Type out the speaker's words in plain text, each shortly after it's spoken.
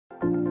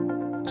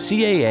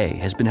CAA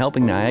has been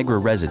helping Niagara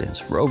residents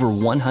for over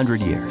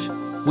 100 years.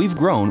 We've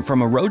grown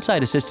from a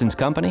roadside assistance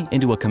company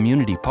into a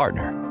community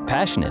partner,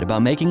 passionate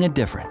about making a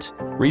difference.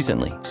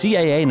 Recently,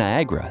 CAA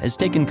Niagara has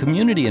taken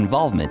community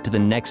involvement to the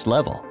next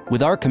level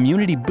with our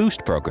Community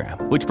Boost program,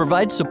 which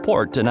provides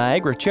support to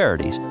Niagara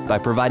charities by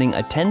providing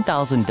a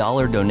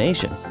 $10,000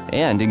 donation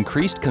and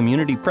increased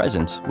community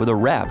presence with a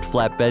wrapped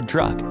flatbed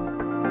truck.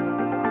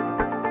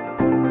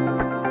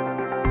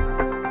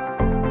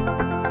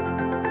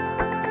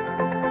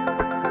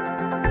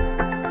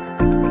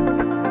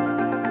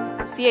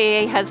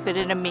 CAA has been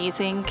an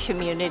amazing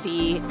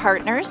community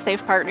partners.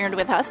 They've partnered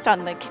with us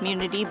on the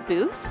Community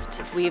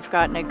Boost. We've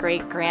gotten a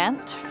great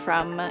grant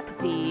from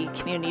the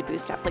Community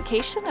Boost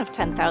application of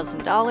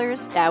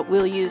 $10,000 that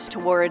we'll use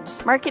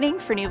towards marketing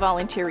for new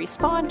volunteer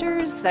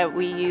responders, that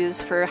we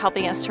use for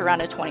helping us to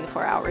run a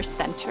 24-hour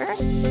center.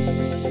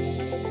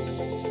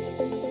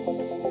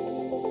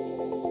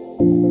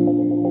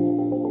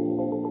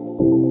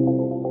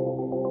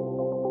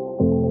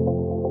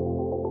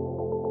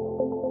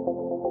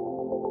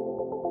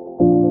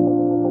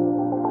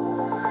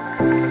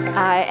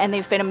 And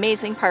they've been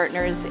amazing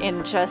partners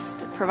in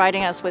just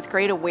providing us with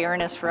great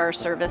awareness for our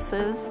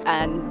services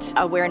and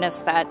awareness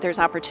that there's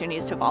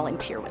opportunities to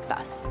volunteer with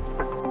us.